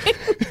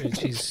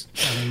 She's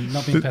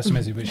not being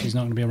pessimistic, but she's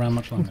not going to be around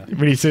much longer.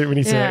 We need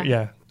to,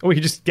 Yeah. Or we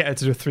could just get her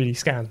to do a 3D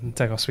scan and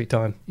take our sweet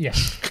time.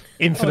 Yes.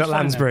 Infinite it's fine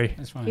Lansbury. then.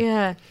 That's fine.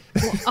 Yeah.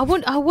 I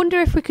wonder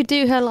if we could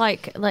do her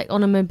like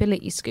on a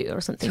mobility scooter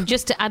or something,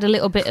 just to add a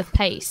little bit of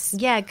pace.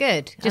 Yeah,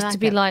 good. Just to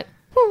be like,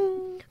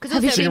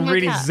 because She can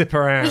really zip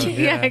around.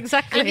 yeah,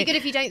 exactly. It'd be good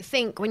if you don't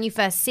think when you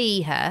first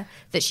see her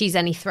that she's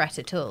any threat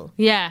at all.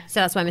 Yeah.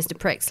 So that's why Mr.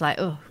 Prick's like,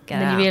 oh, get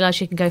And then out. you realise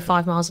she can go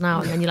 5 miles an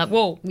hour, and then you're like,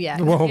 whoa. Yeah.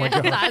 Oh my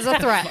God. That is a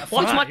threat.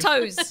 Watch my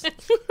toes.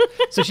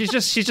 So she's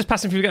just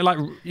passing through. Like,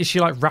 is she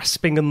like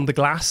rasping on the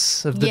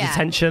glass of the Yeah.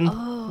 detention?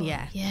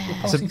 Yeah.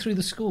 Passing through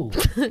the school.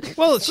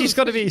 Well, she's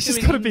got to be. She's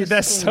got to be there.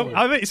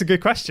 I think it's a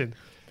good question.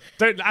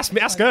 Don't ask me.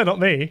 Ask her, not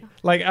me.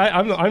 Like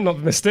I'm not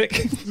the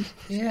mystic.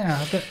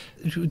 Yeah, but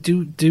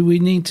do we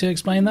need to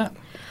explain that?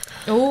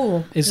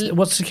 Oh,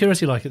 What's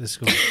security like at this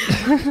school?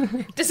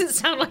 doesn't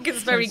sound like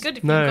it's very good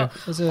if No.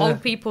 you've got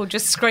old people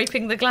just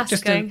scraping the glass,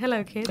 Just going,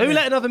 "Hello, kids." Who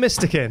let another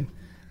mystic in?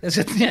 There's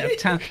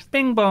a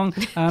bing bong,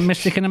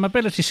 mystic in a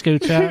mobility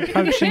scooter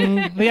approaching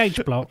the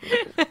H block.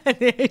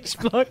 The H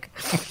block.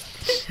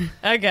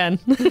 Again,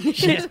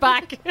 she's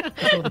back.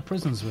 That's what the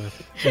prisons were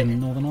in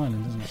Northern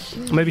Ireland,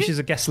 isn't it? Maybe she's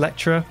a guest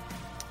lecturer.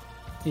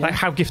 Yeah. Like,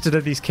 how gifted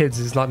are these kids?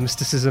 Is like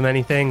mysticism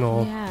anything,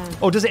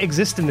 or does it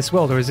exist in this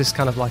world, or is this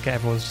kind of like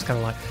everyone's just kind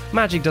of like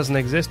magic doesn't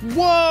exist?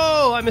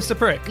 Whoa, I'm Mr.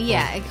 Prick.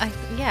 Yeah,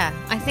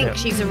 I think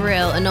she's a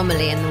real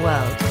anomaly in the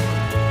world.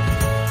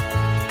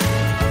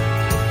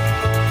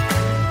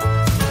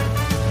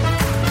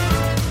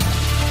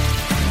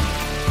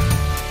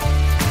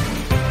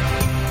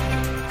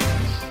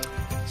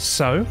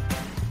 So,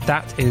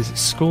 that is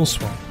School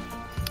Swap.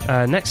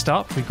 Next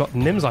up, we've got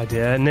Nim's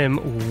idea. Nim,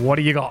 what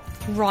do you got?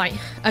 Right.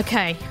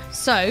 Okay.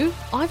 So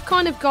I've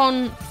kind of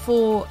gone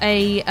for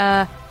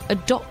a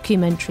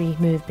documentary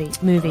movie,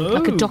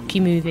 like a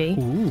docu-movie.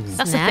 Ooh.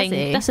 That's a thing.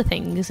 Snazzy. That's a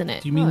thing, isn't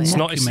it? Do you mean It's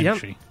not- it's- yeah.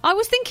 mockumentary? I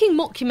was thinking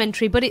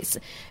mockumentary, but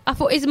I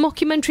thought it's a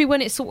mockumentary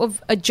when it's sort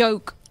of a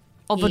joke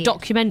of a Yeah.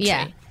 documentary.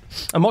 Yeah.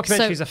 A mockumentary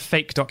So- is a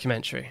fake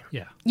documentary.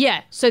 Yeah.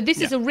 Yeah, so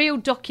this is a real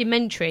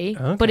documentary,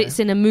 Okay. but it's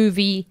in a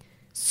movie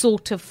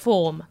sort of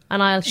form,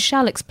 and I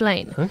shall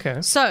explain. Okay.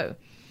 So,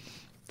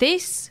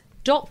 this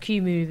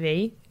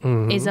docu-movie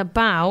is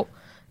about...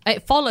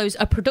 It follows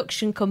a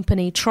production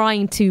company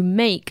trying to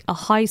make a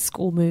high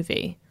school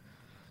movie.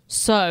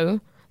 So,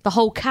 the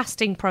whole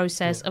casting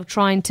process of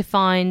trying to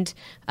find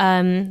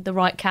the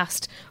right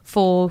cast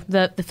for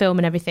the film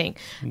and everything.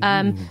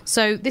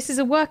 So, this is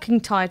a working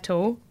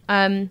title.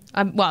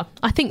 Well,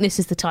 I think this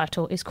is the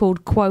title. It's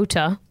called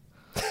Quota.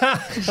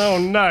 Oh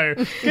no!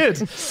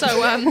 Good. So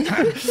I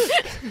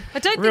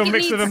don't Real think it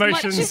mix needs of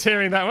emotions much.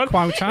 hearing that one.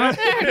 Quota.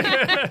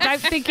 Don't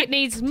think it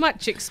needs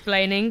much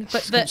explaining,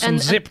 but Got some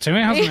zip to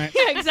it, hasn't it?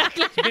 yeah,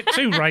 exactly. A bit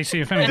too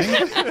racy, if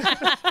anything.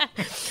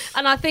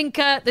 And I think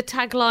the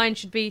tagline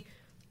should be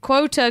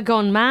 "Quota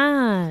gone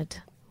mad"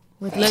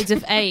 with loads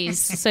of A's,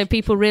 so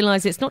people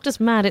realise it's not just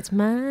mad; it's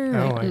mad.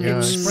 Oh my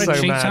god! So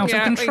Spreadsheets mad. out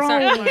of control.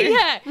 Exactly.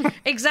 Yeah,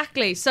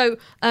 exactly. So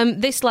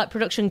this like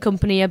production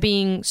company are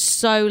being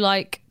so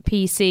like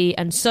PC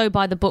and so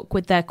by the book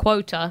with their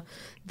quota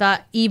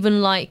that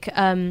even like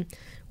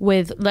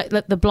with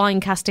like the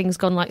blind casting's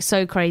gone like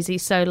so crazy.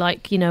 So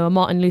like, a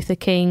Martin Luther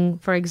King,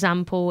 for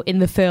example, in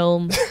the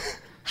film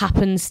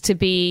happens to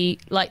be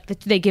like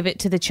they give it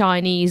to the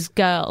Chinese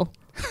girl.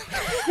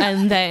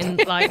 And then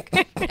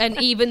and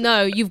even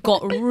though you've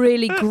got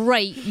really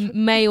great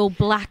male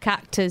black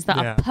actors that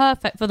Yeah. are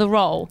perfect for the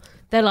role,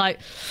 they're like,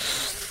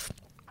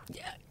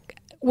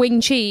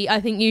 Wing Chi,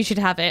 I think you should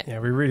have it. Yeah,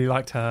 we really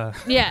liked her.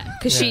 Yeah,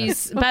 because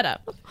she's better.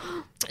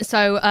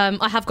 So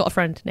I have got a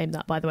friend named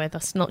that, by the way.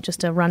 That's not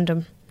just a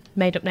random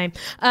made-up name.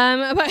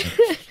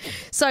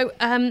 So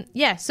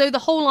the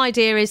whole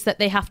idea is that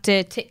they have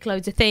to tick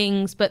loads of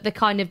things, but they're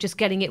kind of just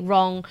getting it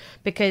wrong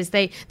because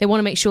they want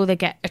to make sure they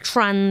get a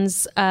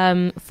trans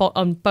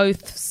on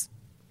both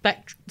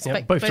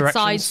both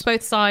directions.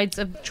 both sides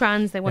of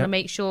trans. They want to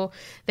make sure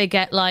they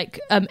get like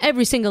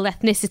every single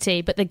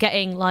ethnicity, but they're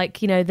getting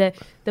like, you know, the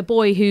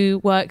boy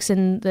who works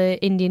in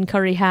the Indian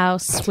curry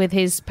house with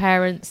his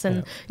parents,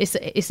 and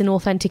it's an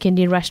authentic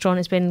Indian restaurant.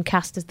 It's been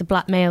cast as the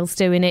black males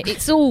doing it.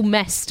 It's all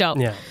messed up.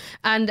 Yeah.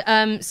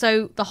 And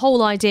so the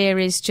whole idea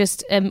is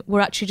just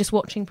we're actually just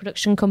watching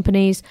production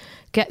companies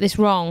get this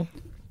wrong.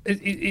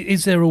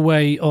 Is there a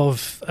way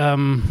of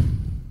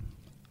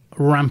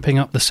ramping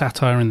up the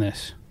satire in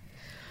this?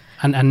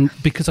 And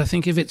because I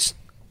think if it's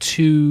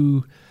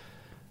too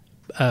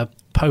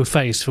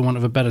po-faced, for want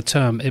of a better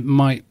term, it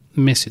might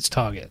miss its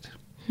target.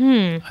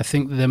 I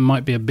think there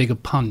might be a bigger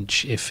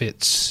punch if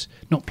it's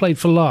not played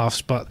for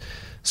laughs, but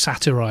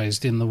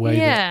satirised in the way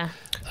that...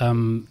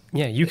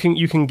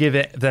 you can give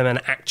them an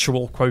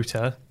actual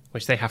quota,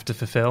 which they have to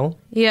fulfil.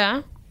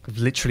 Yeah. With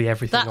literally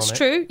everything on it. That's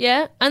true,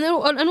 yeah. And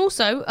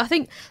also, I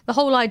think the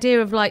whole idea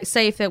of, like,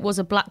 say if it was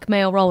a black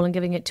male role and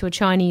giving it to a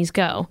Chinese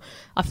girl,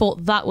 I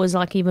thought that was,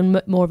 like,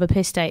 even more of a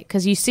piss take.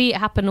 Because you see it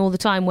happen all the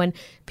time when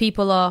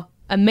people are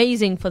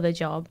amazing for the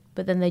job,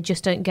 but then they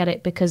just don't get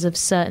it because of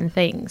certain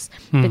things.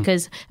 And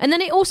then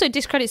it also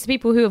discredits the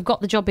people who have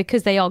got the job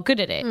because they are good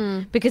at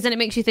it. Because then it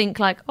makes you think,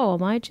 like, oh,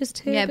 am I just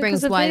here? Yeah, it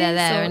brings why they're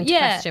there into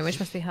question, which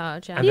must be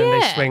hard. Yeah.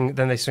 And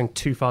then they swing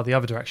too far the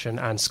other direction,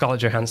 and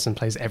Scarlett Johansson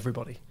plays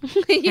everybody.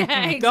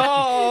 Yeah, exactly.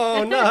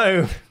 Oh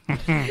no,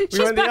 we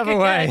went the other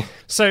way.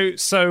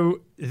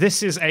 So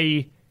this is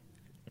an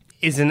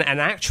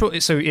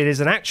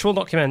actual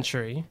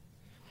documentary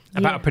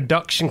about a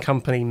production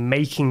company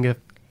making a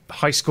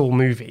high school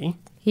movie.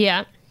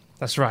 Yeah.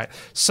 That's right.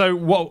 So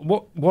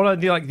what are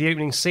the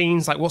opening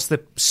scenes? Like, what's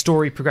the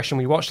story progression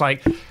we watch?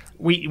 Like,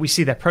 we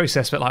see their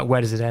process, but like,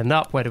 where does it end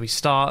up? Where do we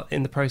start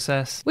in the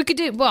process? We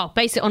could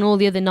base it on all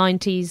the other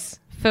 90s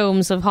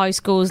films of high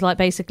schools, like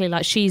basically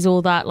like She's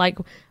All That, like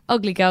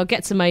ugly girl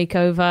gets a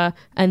makeover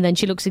and then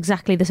she looks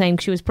exactly the same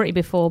because she was pretty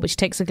before, but she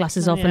takes her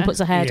glasses off and puts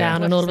her hair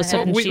down, and all of a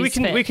sudden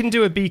we can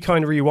do a Be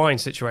Kind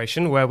rewind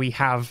situation where we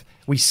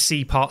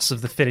see parts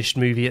of the finished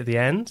movie at the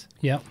end.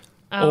 Yeah.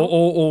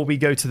 Or we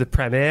go to the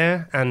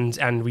premiere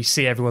and we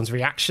see everyone's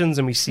reactions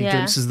and we see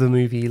glimpses of the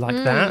movie like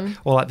that,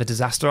 or like the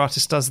Disaster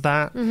Artist does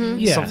that,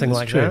 something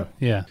like that.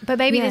 Yeah, but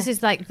maybe this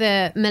is like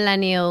the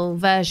millennial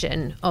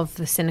version of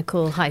the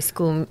cynical high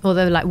school, or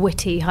the like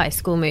witty high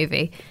school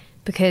movie,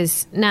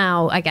 because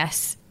now I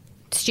guess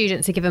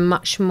students are given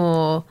much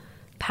more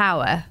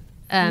power.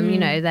 You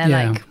know, they're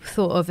like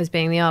thought of as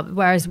being the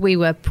whereas we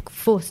were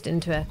forced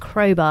into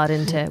crowbarred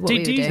into what we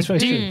would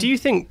do. Do you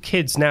think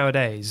kids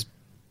nowadays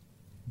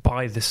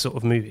buy this sort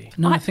of movie?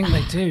 No, I think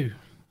they do.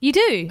 You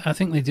do? I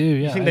think they do,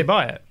 yeah. You think they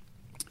buy it?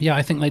 Yeah,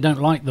 I think they don't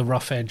like the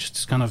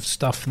rough-edged kind of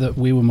stuff that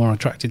we were more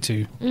attracted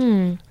to.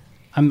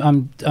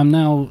 I'm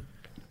now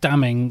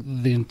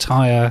damning the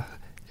entire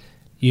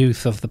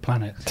youth of the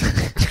planet.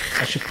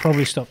 I should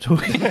probably stop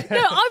talking. No,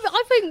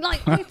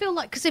 I feel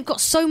like because they've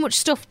got so much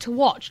stuff to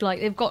watch,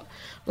 like they've got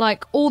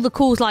like all the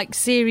cool like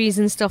series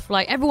and stuff.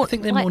 Like everyone, I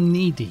think they're more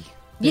needy.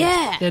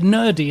 Yeah, they're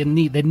nerdy and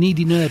they're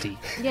needy nerdy.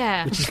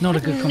 Yeah, which is not a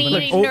good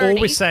combination.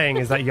 All we're saying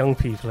is that young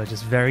people are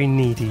just very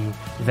needy,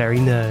 very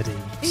nerdy.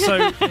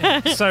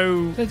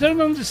 So they don't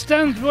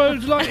understand what it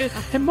was like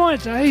in my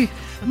day.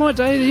 In my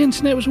day, the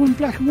internet was all in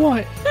black and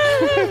white.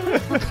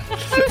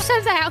 Who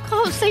says that? I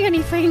can't see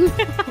anything.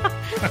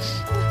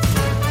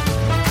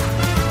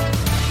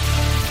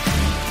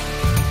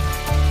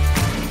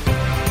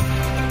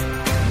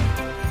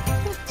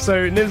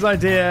 So Nim's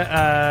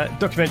idea,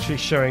 documentary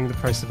showing the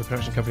process of a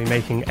production company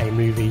making a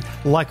movie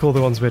like all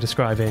the ones we're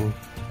describing,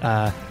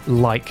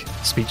 like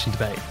Speech and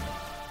Debate.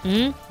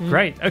 Mm-hmm.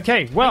 Great.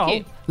 Okay,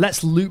 well,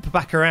 let's loop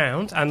back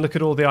around and look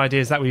at all the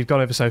ideas that we've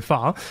gone over so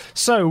far.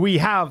 So we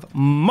have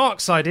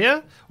Mark's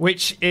idea,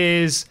 which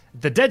is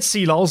the Dead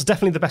Sea Lols,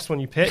 definitely the best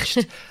one you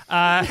pitched.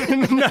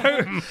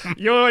 No,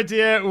 your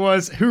idea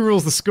was Who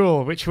Rules the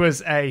School, which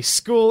was a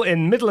school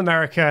in Middle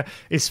America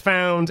is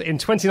found in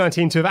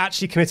 2019 to have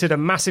actually committed a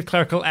massive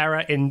clerical error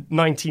in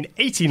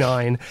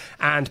 1989,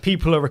 and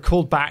people are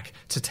recalled back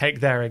to take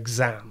their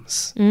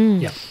exams.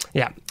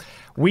 Yeah.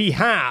 We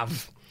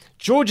have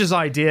George's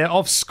idea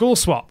of School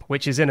Swap,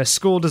 which is in a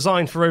school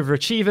designed for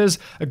overachievers.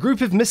 A group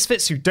of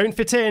misfits who don't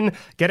fit in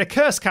get a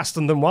curse cast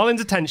on them while in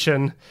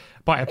detention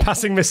by a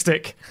passing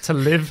mystic to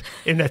live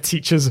in their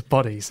teachers'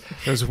 bodies.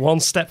 There's one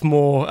step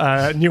more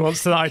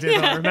nuance to that idea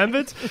than I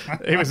remembered.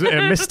 It was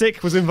a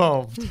mystic was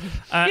involved.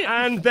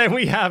 And then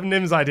we have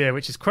Nim's idea,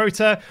 which is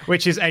Quota,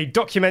 which is a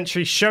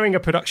documentary showing a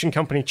production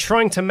company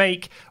trying to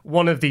make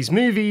one of these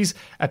movies,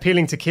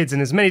 appealing to kids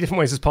in as many different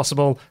ways as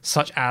possible,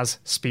 such as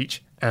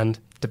Speech and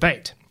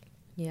Debate.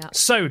 Yeah.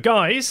 So,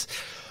 guys,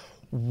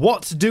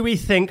 what do we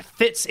think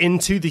fits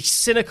into the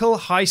cynical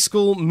high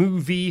school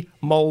movie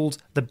mould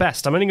the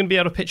best? I'm only going to be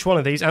able to pitch one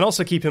of these, and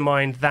also keep in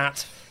mind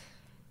that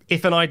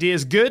if an idea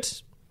is good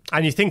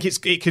and you think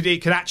it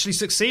could actually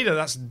succeed,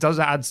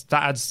 that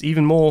adds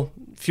even more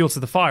fuel to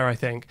the fire. I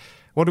think.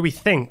 What do we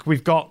think?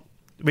 We've got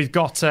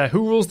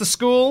Who Rules the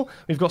School,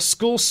 we've got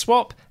School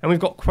Swap, and we've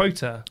got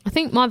Quota. I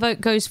think my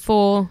vote goes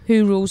for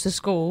Who Rules the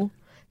School.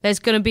 there's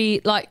going to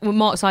be, like with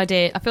Mark's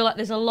idea, I feel like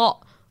there's a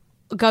lot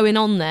going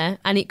on there,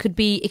 and it could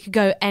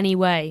go any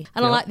way.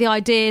 And I like the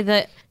idea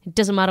that it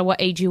doesn't matter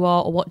what age you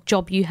are or what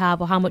job you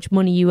have or how much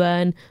money you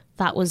earn.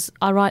 I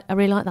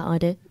really like that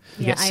idea.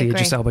 You get to see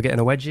Idris Elba getting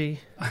a wedgie.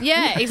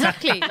 Yeah,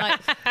 exactly. Like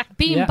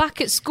being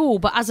back at school,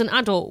 but as an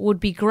adult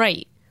would be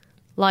great.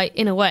 Like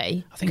in a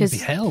way, I think it'd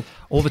be hell.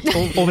 All the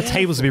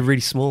tables would be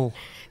really small.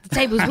 The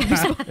tables would be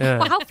small. Yeah.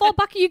 Well, how far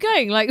back are you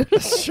going? Like,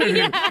 That's true.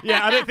 Yeah,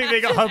 I don't think they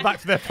got held back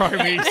for their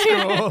primary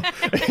school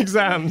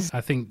exams.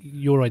 I think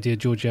your idea,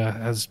 Georgia,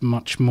 has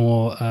much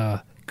more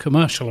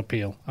commercial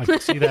appeal. I can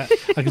see that.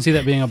 I can see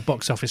that being a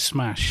box office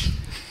smash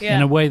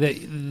in a way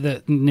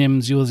that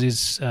Nim's yours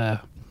is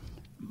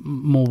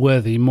more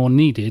worthy, more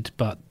needed,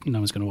 but no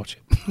one's going to watch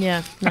it.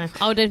 Yeah, no,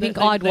 I don't think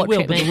I'd watch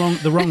will, it.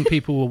 But the wrong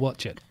people will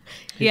watch it.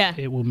 Yeah,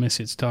 it will miss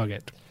its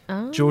target.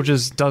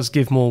 Georgia's does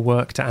give more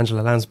work to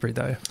Angela Lansbury,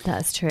 though.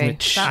 That's true.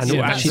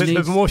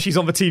 The more she's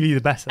on the TV,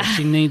 the better.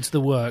 She needs the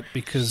work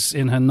because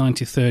in her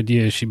 93rd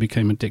year, she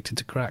became addicted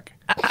to crack.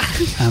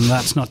 And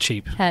that's not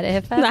cheap. Heard it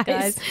here first,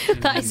 guys.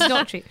 That is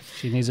not cheap.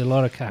 She needs a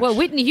lot of cash. Well,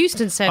 Whitney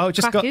Houston said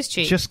crack is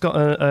cheap. Just got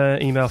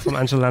an email from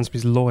Angela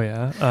Lansbury's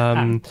lawyer.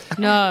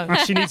 No.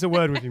 She needs a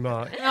word with you,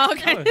 Mark.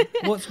 Okay.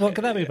 What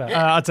could that be about?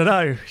 I don't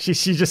know. She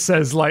just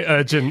says, like,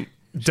 urgent...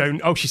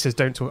 she says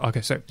don't talk.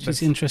 Okay, so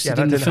she's interested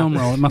in the film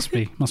role. It must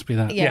be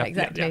that. Yeah,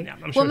 exactly. Yeah,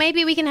 well,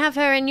 maybe we can have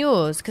her in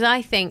yours, because I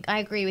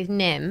agree with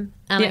Nim,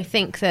 and I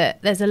think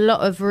that there's a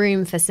lot of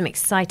room for some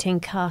exciting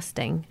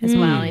casting as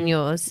well in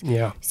yours.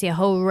 Yeah, see a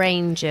whole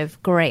range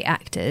of great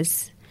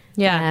actors.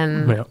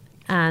 Yeah,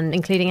 and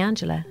including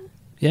Angela.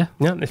 Yeah.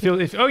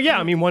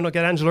 I mean, why not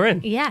get Angela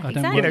in? Yeah,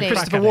 exactly.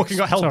 Christopher Walken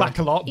got held back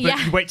a lot,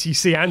 but you wait till you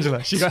see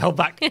Angela. She got held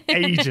back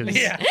ages.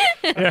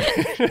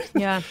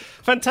 Yeah.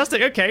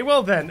 Fantastic. Okay,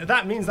 well then,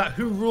 that means that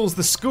Who Rules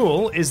the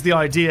School is the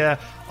idea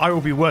I will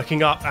be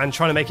working up and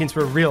trying to make into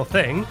a real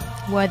thing.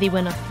 Worthy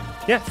winner.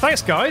 Yeah,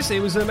 thanks guys.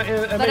 It was an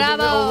amazing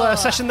little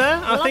session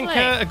there. I think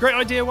a great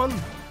idea one.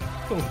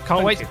 Cool.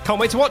 Can't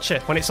wait to watch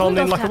it when it's on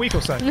in like a week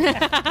or so.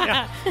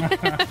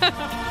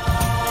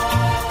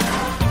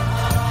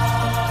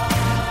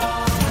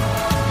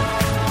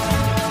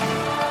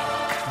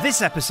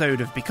 This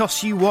episode of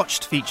Because You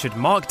Watched featured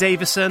Mark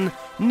Davison,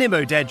 Nim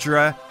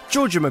O'Dedra,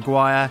 Georgia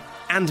Maguire,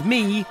 and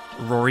me,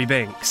 Rory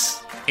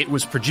Binks. It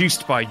was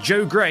produced by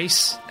Joe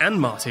Grace and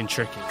Martin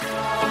Trickey.